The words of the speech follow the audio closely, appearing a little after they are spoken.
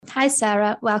Hi,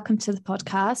 Sarah. Welcome to the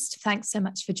podcast. Thanks so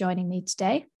much for joining me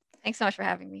today. Thanks so much for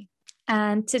having me.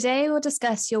 And today we'll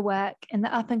discuss your work in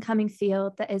the up-and-coming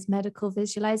field that is medical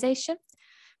visualization,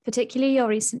 particularly your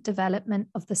recent development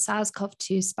of the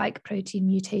SARS-CoV-2 spike protein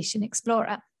mutation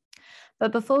explorer.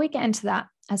 But before we get into that,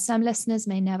 as some listeners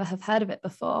may never have heard of it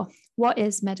before, what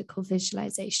is medical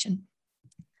visualization?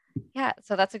 Yeah,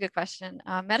 so that's a good question.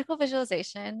 Medical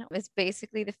visualization is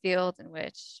basically the field in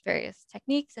which various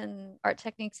techniques and art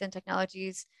techniques and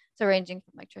technologies, so ranging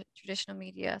from like traditional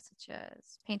media such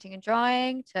as painting and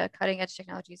drawing to cutting edge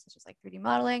technologies such as like 3D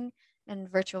modeling and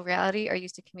virtual reality, are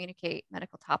used to communicate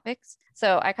medical topics.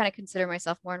 So I kind of consider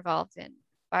myself more involved in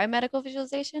biomedical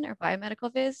visualization or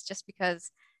biomedical viz, just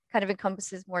because kind of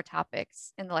encompasses more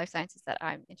topics in the life sciences that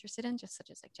I'm interested in, just such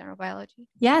as like general biology.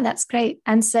 Yeah, that's great.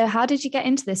 And so how did you get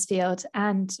into this field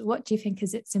and what do you think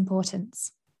is its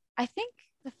importance? I think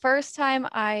the first time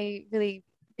I really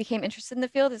became interested in the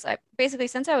field is basically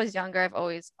since I was younger, I've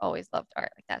always loved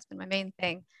art. Like that's been my main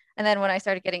thing. And then when I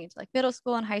started getting into like middle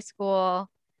school and high school,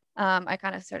 I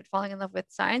kind of started falling in love with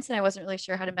science and I wasn't really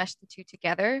sure how to mesh the two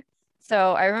together.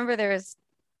 So I remember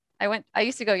I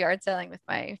used to go yard selling with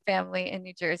my family in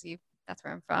New Jersey. That's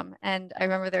where I'm from. And I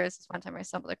remember there was this one time I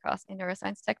stumbled across a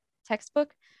neuroscience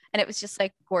textbook and it was just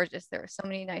like gorgeous. There were so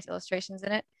many nice illustrations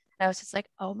in it. And I was just like,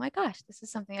 oh my gosh, this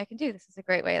is something I can do. This is a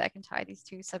great way that I can tie these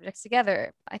two subjects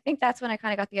together. I think that's when I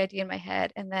kind of got the idea in my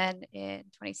head. And then in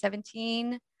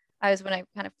 2017, when I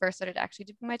kind of first started actually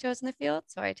dipping my toes in the field.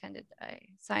 So I attended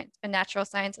a natural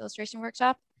science illustration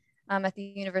workshop at the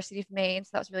University of Maine. So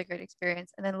that was a really great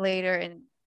experience. And then later in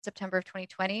September of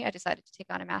 2020, I decided to take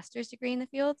on a master's degree in the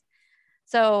field.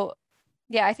 So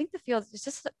yeah, I think the field is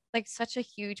just like such a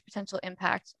huge potential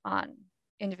impact on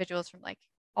individuals from like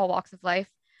all walks of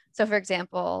life. So for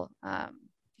example,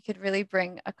 you could really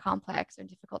bring a complex or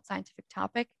difficult scientific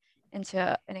topic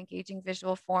into an engaging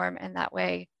visual form. And that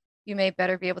way you may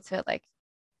better be able to like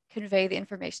convey the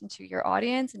information to your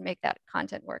audience and make that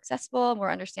content more accessible,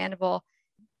 more understandable.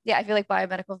 Yeah, I feel like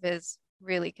biomedical viz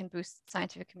really can boost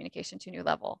scientific communication to a new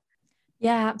level.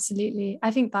 Yeah, absolutely. I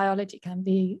think biology can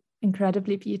be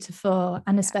incredibly beautiful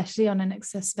and especially on an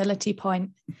accessibility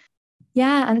point.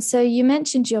 Yeah, and so you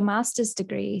mentioned your master's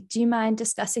degree. Do you mind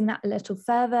discussing that a little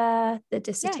further, the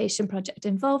dissertation project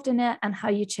involved in it and how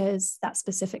you chose that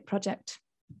specific project?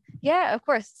 Yeah, of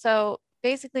course. So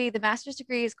basically the master's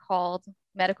degree is called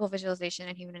Medical Visualization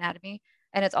and Human Anatomy,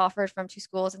 and it's offered from two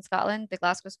schools in Scotland, the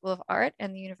Glasgow School of Art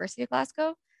and the University of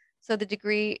Glasgow. So the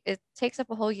degree, it takes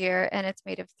up a whole year and it's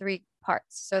made of 3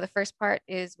 parts. So the first part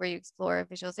is where you explore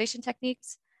visualization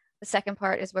techniques. The second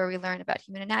part is where we learn about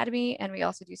human anatomy and we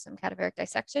also do some cadaveric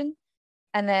dissection.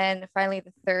 And then finally,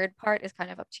 the third part is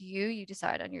kind of up to you. You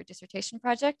decide on your dissertation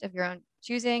project of your own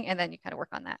choosing and then you kind of work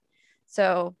on that.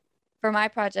 So for my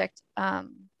project,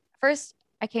 first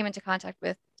I came into contact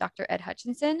with Dr. Ed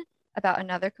Hutchinson about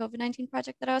another COVID-19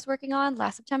 project that I was working on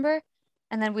last September.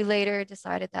 And then we later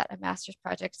decided that a master's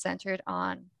project centered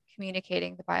on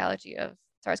communicating the biology of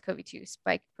SARS-CoV-2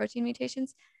 spike protein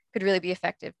mutations could really be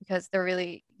effective because they're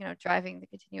really, driving the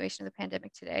continuation of the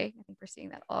pandemic today. I think we're seeing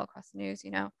that all across the news,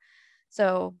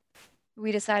 So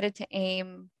we decided to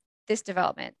aim this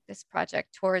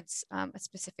project towards a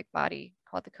specific body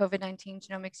called the COVID-19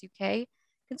 Genomics UK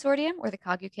Consortium, or the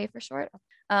COG UK for short.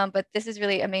 But this is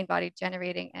really a main body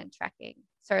generating and tracking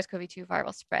SARS-CoV-2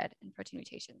 viral spread and protein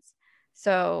mutations.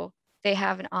 So they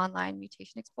have an online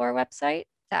mutation explorer website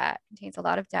that contains a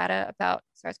lot of data about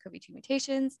SARS-CoV-2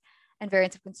 mutations and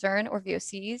variants of concern, or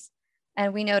VOCs.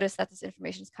 And we noticed that this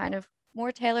information is kind of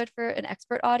more tailored for an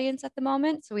expert audience at the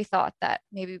moment. So we thought that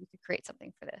maybe we could create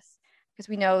something for this because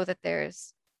we know that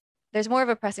there's more of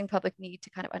a pressing public need to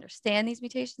kind of understand these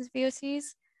mutations,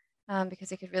 VOCs, because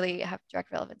they could really have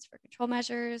direct relevance for control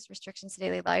measures, restrictions to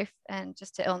daily life, and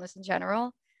just to illness in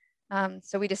general.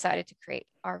 So we decided to create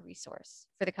our resource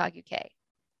for the COG UK.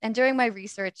 And during my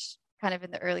research, kind of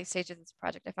in the early stages of this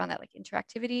project, I found that like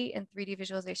interactivity and 3D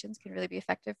visualizations can really be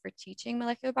effective for teaching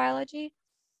molecular biology.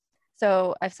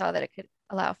 So I saw that it could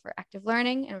allow for active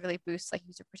learning and really boost like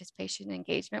user participation and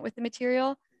engagement with the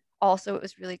material. Also, it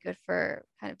was really good for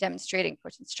kind of demonstrating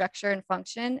protein structure and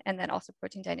function, and then also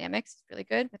protein dynamics is really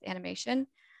good with animation.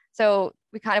 So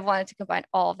we kind of wanted to combine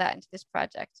all of that into this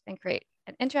project and create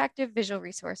an interactive visual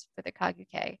resource for the COG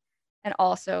UK, and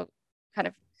also kind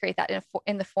of create that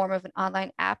in the form of an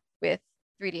online app with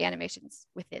 3D animations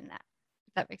within that,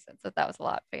 if that makes sense. So that was a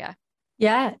lot, but yeah.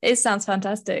 Yeah, it sounds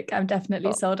fantastic. I'm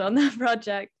definitely sold on the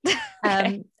project.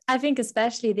 Okay. I think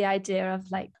especially the idea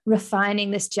of like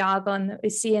refining this jargon that we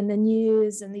see in the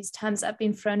news and these terms that have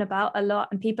been thrown about a lot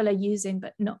and people are using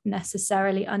but not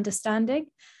necessarily understanding.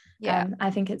 Yeah. I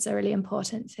think it's a really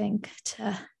important thing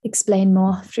to explain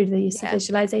more through the use of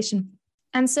visualization.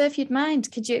 And so if you'd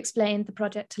mind, could you explain the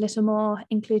project a little more,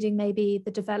 including maybe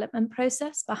the development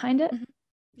process behind it?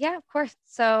 Yeah, of course.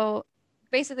 So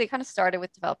basically, it kind of started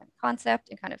with developing a concept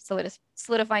and kind of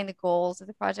solidifying the goals of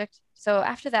the project. So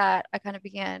after that, I kind of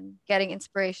began getting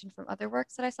inspiration from other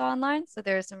works that I saw online. So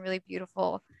there's some really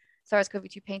beautiful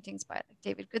SARS-CoV-2 paintings by like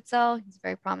David Goodsell. He's a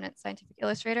very prominent scientific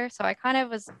illustrator. So I kind of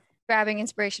was grabbing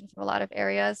inspiration from a lot of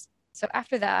areas. So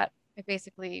after that, I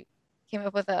basically came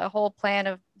up with a whole plan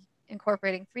of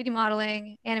incorporating 3D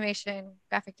modeling, animation,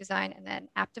 graphic design, and then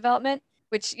app development,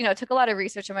 which took a lot of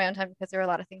research on my own time because there were a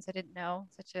lot of things I didn't know,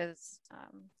 such as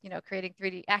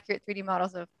creating accurate 3D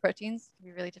models of proteins can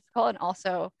be really difficult, and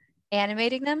also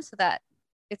animating them so that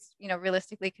it's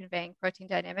realistically conveying protein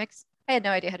dynamics. I had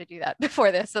no idea how to do that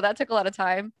before this, so that took a lot of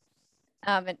time,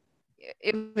 and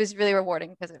it was really rewarding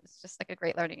because it was just like a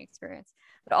great learning experience.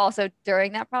 But also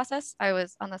during that process, I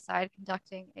was on the side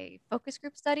conducting a focus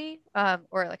group study,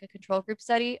 or like a control group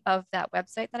study of that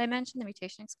website that I mentioned, the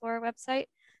Mutation Explorer website,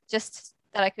 just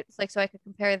that I could so I could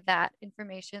compare that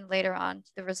information later on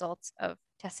to the results of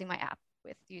testing my app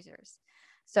with users.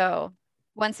 So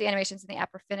once the animations in the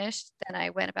app were finished, then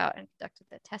I went about and conducted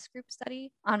the test group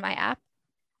study on my app.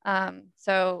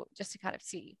 So just to kind of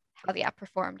see how the app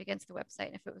performed against the website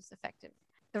and if it was effective.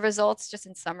 The results, just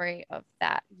in summary of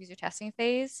that user testing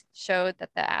phase, showed that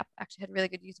the app actually had really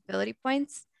good usability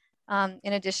points.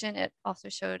 In addition, it also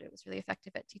showed it was really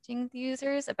effective at teaching the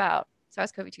users about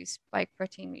SARS-CoV-2 spike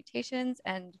protein mutations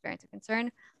and variants of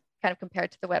concern, kind of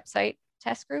compared to the website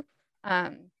test group.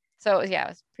 So yeah, it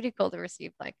was pretty cool to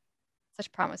receive like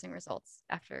such promising results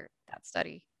after that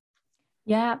study.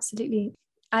 Yeah, absolutely.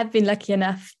 I've been lucky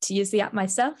enough to use the app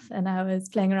myself, and I was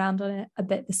playing around on it a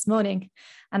bit this morning,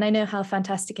 and I know how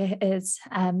fantastic it is.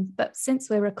 But since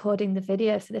we're recording the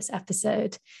video for this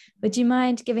episode, would you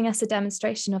mind giving us a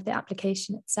demonstration of the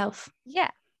application itself? Yeah,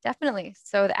 definitely.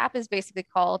 So the app is basically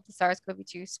called the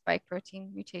SARS-CoV-2 Spike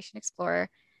Protein Mutation Explorer.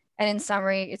 And in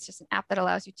summary, it's just an app that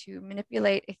allows you to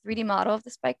manipulate a 3D model of the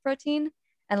spike protein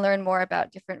and learn more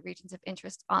about different regions of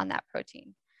interest on that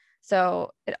protein. So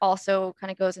it also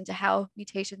kind of goes into how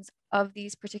mutations of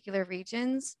these particular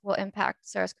regions will impact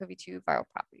SARS-CoV-2 viral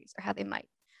properties, or how they might.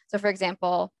 So for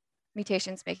example,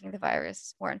 mutations making the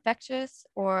virus more infectious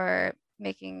or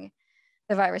making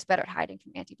the virus better at hiding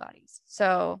from antibodies.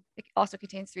 So it also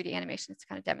contains 3D animations to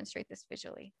kind of demonstrate this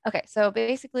visually. Okay, so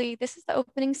basically this is the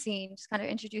opening scene, just kind of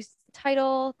introduces the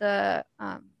title, the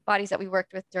bodies that we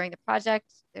worked with during the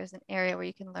project. There's an area where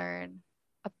you can learn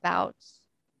about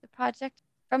the project.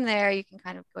 From there, you can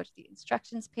kind of go to the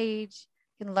instructions page.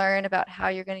 You can learn about how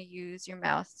you're going to use your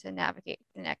mouse to navigate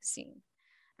the next scene.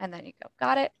 And then you go,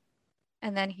 got it.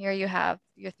 And then here you have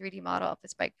your 3D model of the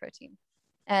spike protein.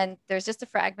 And there's just a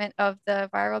fragment of the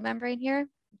viral membrane here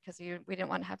because we didn't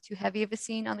want to have too heavy of a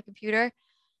scene on the computer.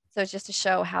 So it's just to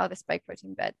show how the spike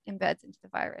protein embeds into the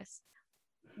virus.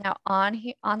 Now on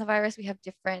the virus, we have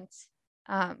different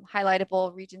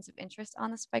highlightable regions of interest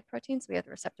on the spike protein. So we have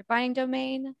the receptor binding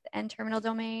domain, the N-terminal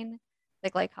domain,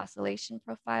 the glycosylation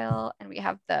profile, and we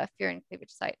have the furin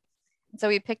cleavage site. And so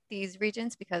we picked these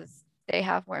regions because they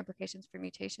have more implications for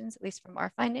mutations, at least from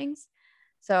our findings.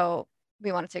 So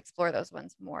we wanted to explore those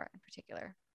ones more in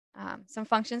particular. Some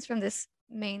functions from this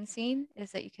main scene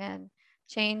is that you can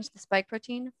change the spike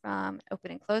protein from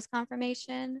open and closed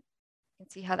conformation. You can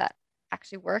see how that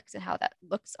actually works and how that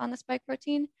looks on the spike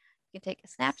protein. You can take a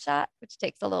snapshot, which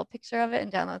takes a little picture of it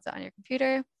and downloads it on your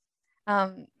computer.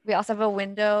 We also have a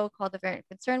window called the variant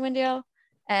concern window.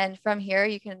 And from here,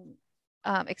 you can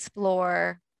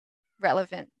explore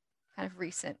relevant kind of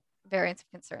recent variants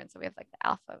of concern. So we have like the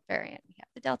alpha variant, we have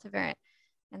the delta variant,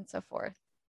 and so forth.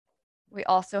 We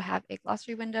also have a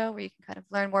glossary window where you can kind of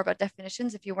learn more about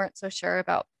definitions if you weren't so sure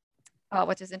about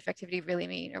what does infectivity really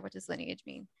mean or what does lineage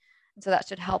mean. And so that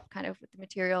should help kind of with the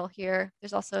material here.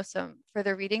 There's also some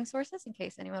further reading sources in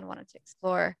case anyone wanted to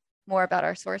explore more about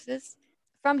our sources.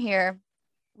 From here,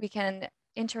 we can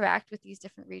interact with these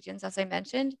different regions, as I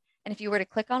mentioned. And if you were to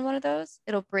click on one of those,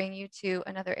 it'll bring you to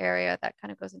another area that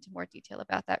kind of goes into more detail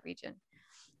about that region.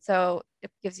 So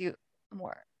it gives you a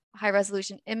more high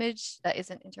resolution image that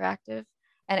isn't interactive.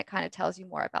 And it kind of tells you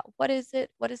more about what is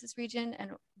this region,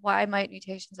 and why might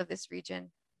mutations of this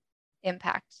region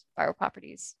impact viral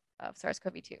properties of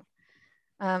SARS-CoV-2.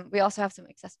 We also have some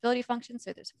accessibility functions.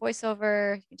 So there's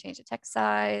voiceover, you can change the text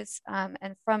size.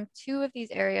 And from two of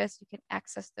these areas, you can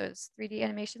access those 3D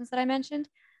animations that I mentioned.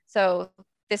 So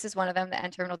this is one of them, the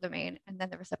N-terminal domain, and then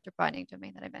the receptor binding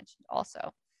domain that I mentioned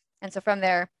also. And so from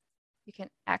there, you can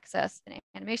access an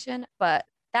animation, but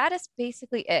that is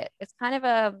basically it. It's kind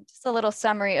of just a little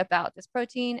summary about this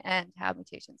protein and how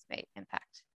mutations may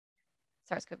impact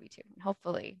SARS-CoV-2. And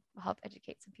hopefully we'll help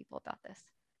educate some people about this.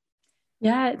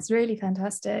 Yeah, it's really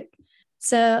fantastic.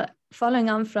 So following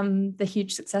on from the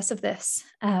huge success of this,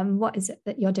 what is it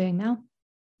that you're doing now?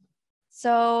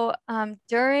 So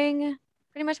during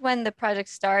pretty much when the project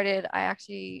started, I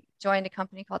actually joined a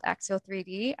company called Axial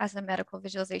 3D as a medical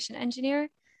visualization engineer.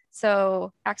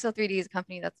 So Axial 3D is a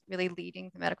company that's really leading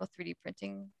the medical 3D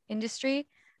printing industry.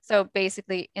 So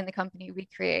basically in the company, we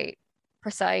create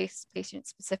precise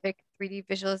patient-specific 3D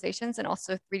visualizations and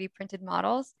also 3D printed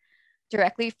models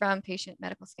directly from patient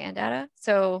medical scan data.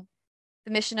 So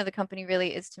the mission of the company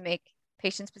really is to make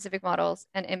patient-specific models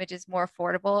and images more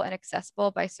affordable and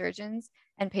accessible by surgeons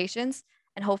and patients,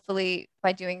 and hopefully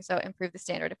by doing so, improve the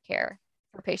standard of care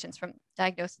for patients from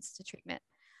diagnosis to treatment.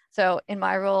 So in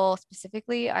my role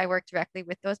specifically, I work directly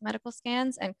with those medical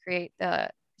scans and create the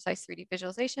precise 3D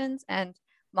visualizations and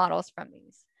models from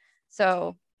these.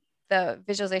 So the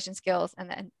visualization skills and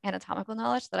the anatomical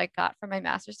knowledge that I got from my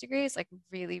master's degree is like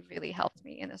really, really helped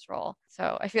me in this role.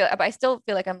 So I still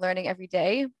feel like I'm learning every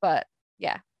day, but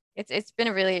yeah, it's been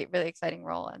a really, really exciting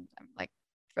role, and I'm like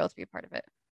thrilled to be a part of it.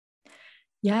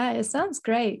 Yeah, it sounds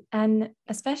great. And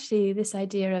especially this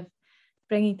idea of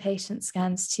bringing patient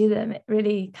scans to them, it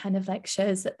really kind of like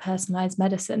shows that personalized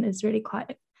medicine is really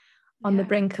quite on the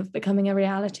brink of becoming a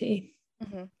reality.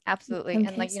 Mm-hmm. Absolutely.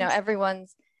 And like,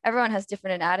 everyone has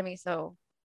different anatomy. So,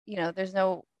 there's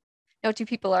no two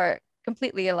people are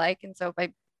completely alike. And so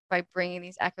by bringing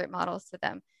these accurate models to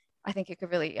them, I think it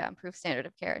could really improve standard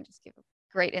of care and just give a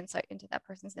great insight into that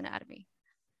person's anatomy.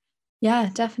 Yeah,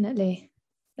 definitely.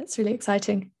 That's really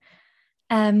exciting.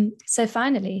 So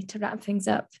finally, to wrap things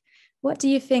up, what do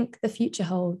you think the future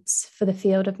holds for the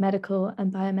field of medical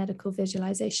and biomedical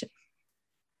visualization?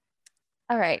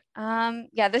 All right.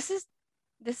 Yeah, this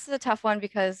is a tough one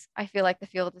because I feel like the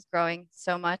field is growing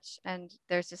so much and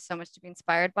there's just so much to be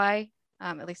inspired by,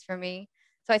 at least for me.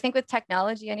 So I think with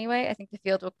technology anyway, I think the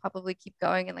field will probably keep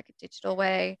going in like a digital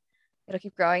way. It'll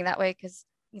keep growing that way because,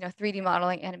 3D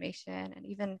modeling, animation, and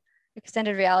even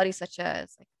extended reality such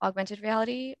as like augmented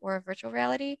reality or virtual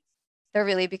reality, they're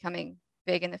really becoming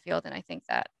big in the field. And I think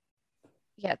that,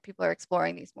 yeah, people are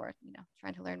exploring these more,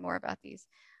 trying to learn more about these.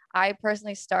 I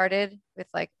personally started with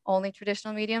like only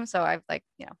traditional medium. So I've like,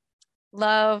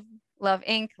 love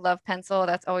ink, love pencil.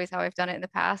 That's always how I've done it in the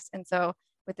past. And so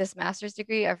with this master's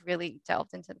degree, I've really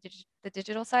delved into the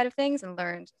digital side of things and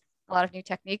learned a lot of new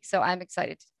techniques. So I'm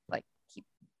excited to like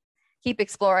keep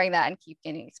exploring that and keep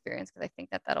gaining experience because I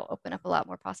think that that'll open up a lot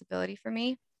more possibility for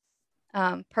me.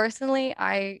 Personally,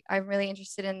 I'm really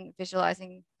interested in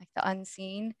visualizing like the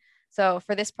unseen. So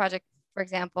for this project, for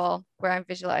example, where I'm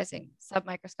visualizing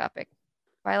submicroscopic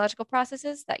biological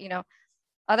processes that,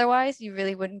 otherwise you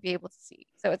really wouldn't be able to see.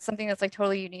 So it's something that's like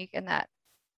totally unique and that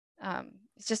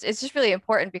it's just really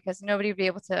important because nobody would be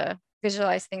able to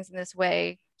visualize things in this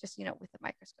way, just, with a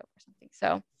microscope or something.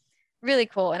 So really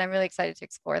cool. And I'm really excited to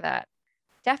explore that.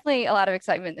 Definitely a lot of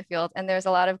excitement in the field. And there's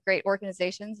a lot of great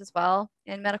organizations as well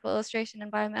in medical illustration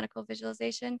and biomedical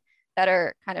visualization that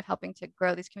are kind of helping to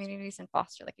grow these communities and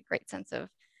foster like a great sense of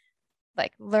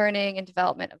like learning and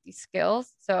development of these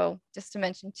skills. So just to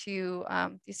mention too,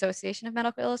 the Association of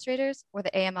Medical Illustrators, or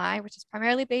the AMI, which is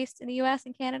primarily based in the US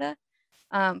and Canada,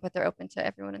 but they're open to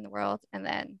everyone in the world. And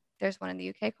then there's one in the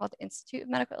UK called the Institute of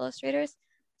Medical Illustrators.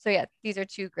 So yeah, these are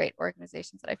two great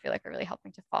organizations that I feel like are really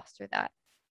helping to foster that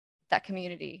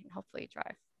community and hopefully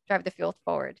drive the field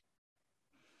forward.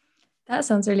 That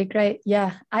sounds really great.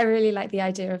 Yeah, I really like the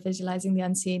idea of visualizing the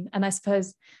unseen. And I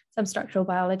suppose some structural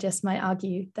biologists might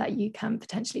argue that you can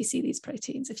potentially see these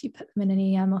proteins if you put them in an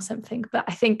EM or something. But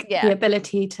I think the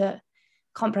ability to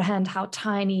comprehend how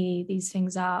tiny these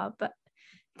things are, but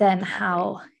then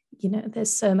how,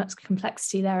 there's so much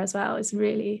complexity there as well is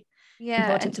really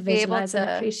important to visualize and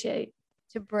appreciate.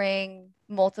 To bring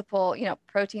multiple,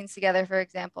 proteins together, for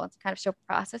example, and to kind of show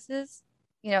processes,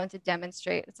 and to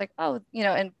demonstrate. It's like,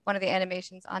 and one of the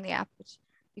animations on the app, which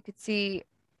you could see,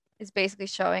 is basically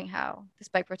showing how the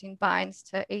spike protein binds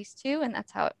to ACE2, and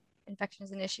that's how infection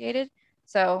is initiated.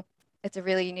 So it's a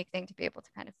really unique thing to be able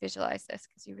to kind of visualize this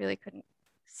because you really couldn't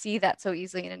see that so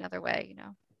easily in another way,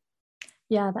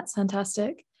 Yeah, that's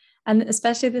fantastic. And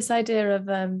especially this idea of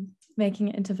making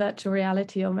it into virtual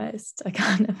reality almost. I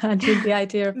can't imagine the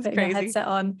idea of putting a headset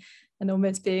on and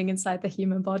almost being inside the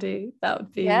human body. That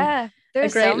would be a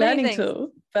great learning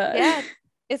tool. But yeah,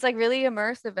 it's like really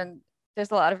immersive, and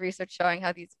there's a lot of research showing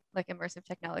how these like immersive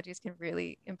technologies can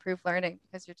really improve learning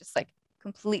because you're just like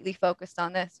completely focused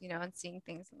on this, and seeing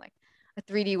things in like a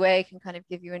 3D way can kind of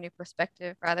give you a new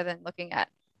perspective rather than looking at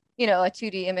you know, a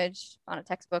 2D image on a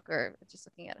textbook or just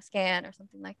looking at a scan or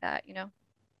something like that, you know?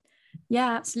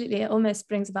 Yeah, absolutely. It almost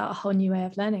brings about a whole new way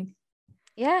of learning.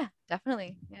 Yeah,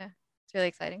 definitely. Yeah, it's really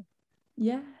exciting.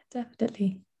 Yeah,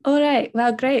 definitely. All right.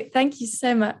 Well, great. Thank you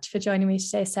so much for joining me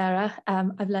today, Sarah.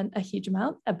 I've learned a huge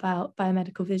amount about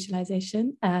biomedical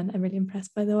visualization, and I'm really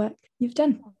impressed by the work you've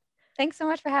done. Thanks so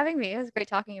much for having me. It was great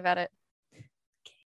talking about it.